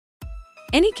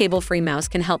Any cable-free mouse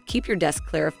can help keep your desk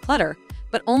clear of clutter,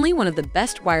 but only one of the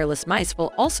best wireless mice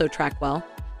will also track well,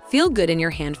 feel good in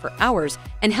your hand for hours,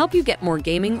 and help you get more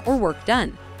gaming or work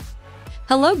done.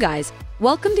 Hello guys,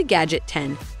 welcome to Gadget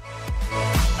 10.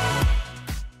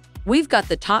 We've got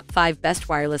the top 5 best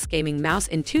wireless gaming mouse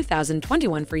in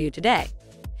 2021 for you today.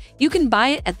 You can buy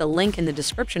it at the link in the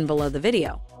description below the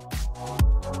video.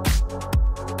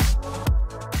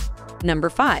 Number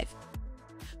 5.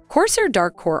 Corsair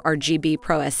Dark Core RGB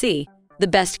Pro SE, the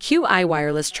best QI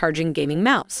wireless charging gaming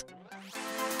mouse.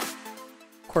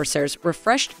 Corsair's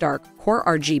refreshed Dark Core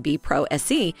RGB Pro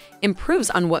SE improves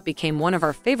on what became one of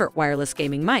our favorite wireless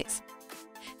gaming mice.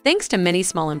 Thanks to many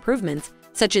small improvements,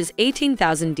 such as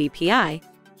 18,000 dpi,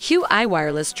 QI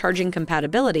wireless charging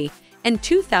compatibility, and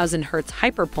 2000 Hz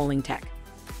hyperpolling tech.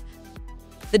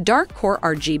 The Dark Core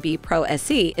RGB Pro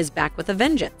SE is back with a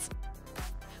vengeance.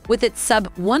 With its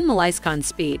sub-1 millisecond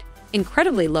speed,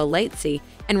 incredibly low latency,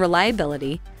 and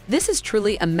reliability, this is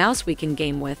truly a mouse we can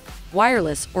game with,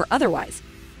 wireless or otherwise.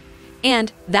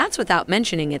 And that's without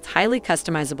mentioning its highly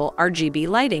customizable RGB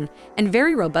lighting and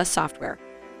very robust software.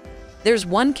 There's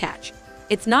one catch.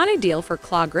 It's not ideal for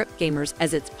claw grip gamers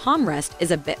as its palm rest is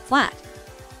a bit flat.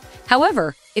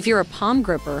 However, if you're a palm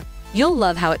gripper, you'll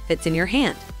love how it fits in your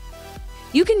hand.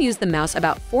 You can use the mouse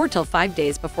about 4 to 5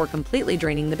 days before completely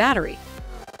draining the battery.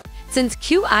 Since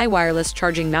QI wireless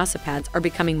charging mousepads are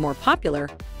becoming more popular,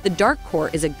 the Dark Core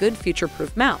is a good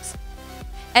future-proof mouse.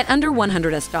 At under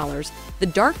 $100, the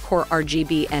Dark Core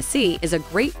RGB SE is a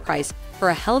great price for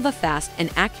a hell of a fast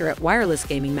and accurate wireless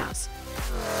gaming mouse.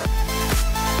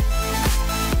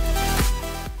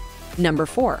 Number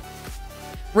 4.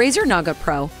 Razer Naga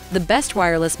Pro, the best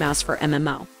wireless mouse for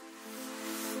MMO.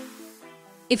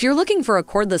 If you're looking for a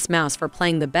cordless mouse for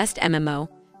playing the best MMO,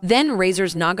 then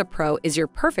Razer's Naga Pro is your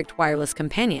perfect wireless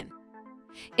companion.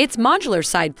 Its modular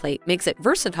side plate makes it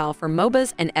versatile for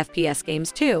MOBAs and FPS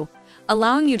games too,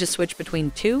 allowing you to switch between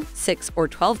 2, 6, or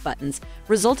 12 buttons,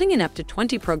 resulting in up to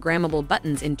 20 programmable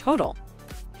buttons in total.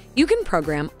 You can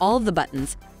program all of the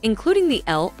buttons, including the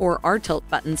L or R tilt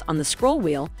buttons on the scroll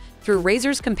wheel, through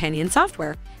Razer's companion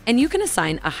software, and you can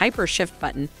assign a hyper shift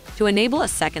button to enable a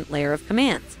second layer of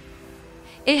commands.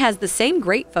 It has the same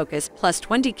great focus plus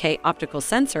 20K optical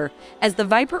sensor as the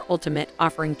Viper Ultimate,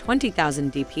 offering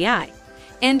 20,000 dpi,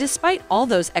 and despite all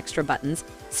those extra buttons,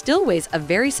 still weighs a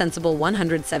very sensible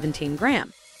 117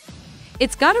 gram.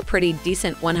 It's got a pretty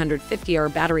decent 150-hour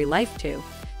battery life too,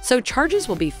 so charges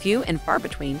will be few and far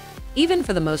between, even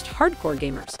for the most hardcore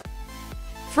gamers.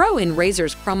 Throw in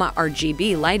Razer's Chroma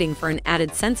RGB lighting for an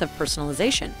added sense of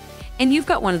personalization, and you've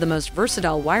got one of the most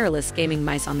versatile wireless gaming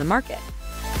mice on the market.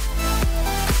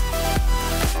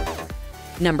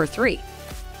 Number 3.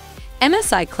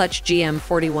 MSI Clutch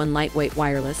GM41 Lightweight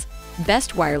Wireless,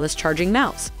 best wireless charging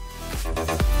mouse.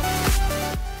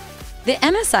 The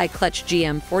MSI Clutch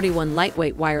GM41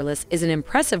 Lightweight Wireless is an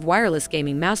impressive wireless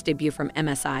gaming mouse debut from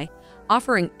MSI,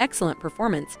 offering excellent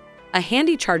performance, a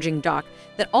handy charging dock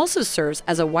that also serves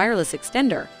as a wireless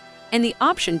extender, and the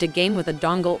option to game with a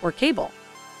dongle or cable.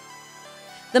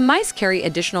 The mice carry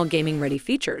additional gaming-ready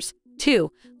features,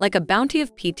 too, like a bounty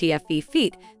of PTFE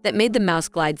feet that made the mouse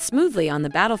glide smoothly on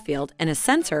the battlefield and a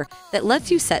sensor that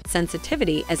lets you set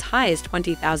sensitivity as high as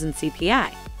 20,000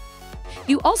 CPI.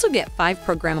 You also get 5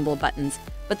 programmable buttons,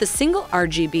 but the single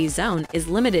RGB zone is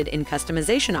limited in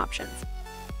customization options.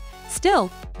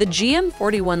 Still, the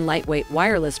GM41 Lightweight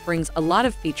Wireless brings a lot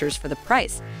of features for the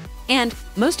price, and,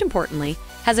 most importantly,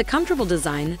 has a comfortable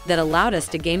design that allowed us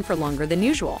to game for longer than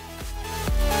usual.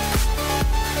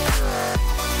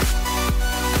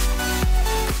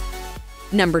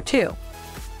 Number 2.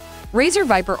 Razer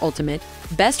Viper Ultimate,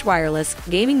 best wireless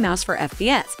gaming mouse for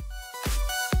FPS.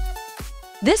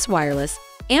 This wireless,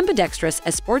 ambidextrous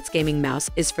as sports gaming mouse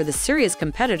is for the serious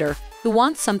competitor who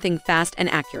wants something fast and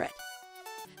accurate.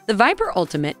 The Viper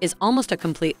Ultimate is almost a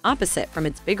complete opposite from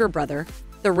its bigger brother,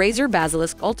 the Razer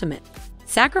Basilisk Ultimate,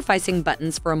 sacrificing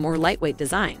buttons for a more lightweight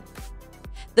design.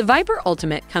 The Viper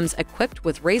Ultimate comes equipped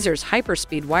with Razer's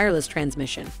Hyperspeed wireless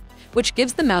transmission, which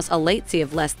gives the mouse a latency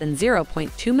of less than 0.2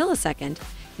 millisecond,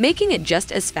 making it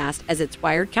just as fast as its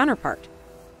wired counterpart.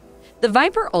 The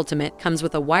Viper Ultimate comes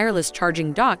with a wireless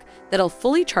charging dock that'll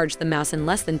fully charge the mouse in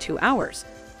less than 2 hours.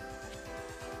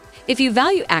 If you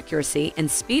value accuracy and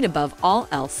speed above all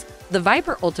else, the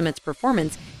Viper Ultimate's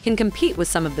performance can compete with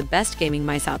some of the best gaming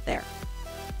mice out there.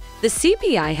 The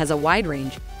CPI has a wide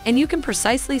range, and you can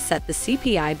precisely set the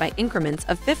CPI by increments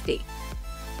of 50.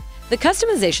 The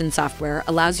customization software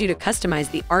allows you to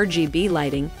customize the RGB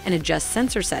lighting and adjust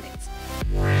sensor settings.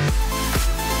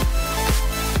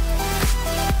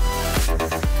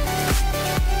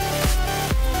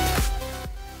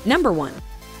 Number 1.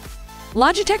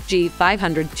 Logitech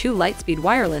G502 Lightspeed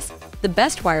Wireless, the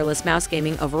best wireless mouse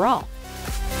gaming overall.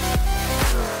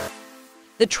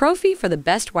 The trophy for the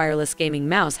best wireless gaming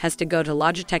mouse has to go to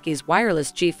Logitech's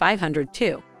wireless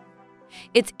G502.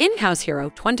 Its in-house Hero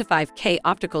 25K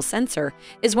optical sensor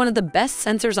is one of the best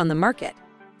sensors on the market,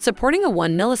 supporting a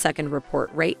 1 millisecond report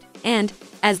rate and,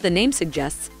 as the name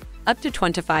suggests, up to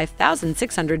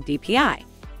 25,600 dpi.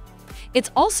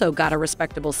 It's also got a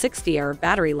respectable 60-hour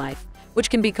battery life, which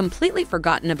can be completely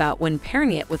forgotten about when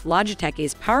pairing it with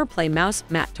Logitech's PowerPlay mouse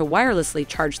mat to wirelessly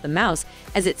charge the mouse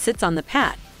as it sits on the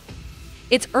pad.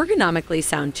 It's ergonomically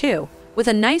sound too, with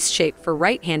a nice shape for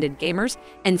right-handed gamers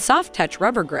and soft-touch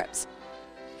rubber grips.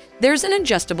 There's an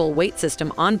adjustable weight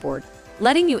system on board,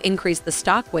 letting you increase the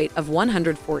stock weight of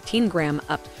 114 gram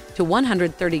up to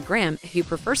 130 gram if you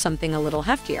prefer something a little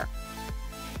heftier.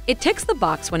 It ticks the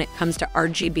box when it comes to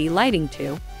RGB lighting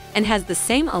too, and has the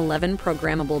same 11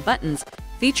 programmable buttons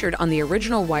featured on the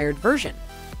original wired version.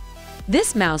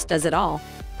 This mouse does it all,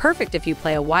 perfect if you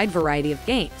play a wide variety of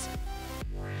games.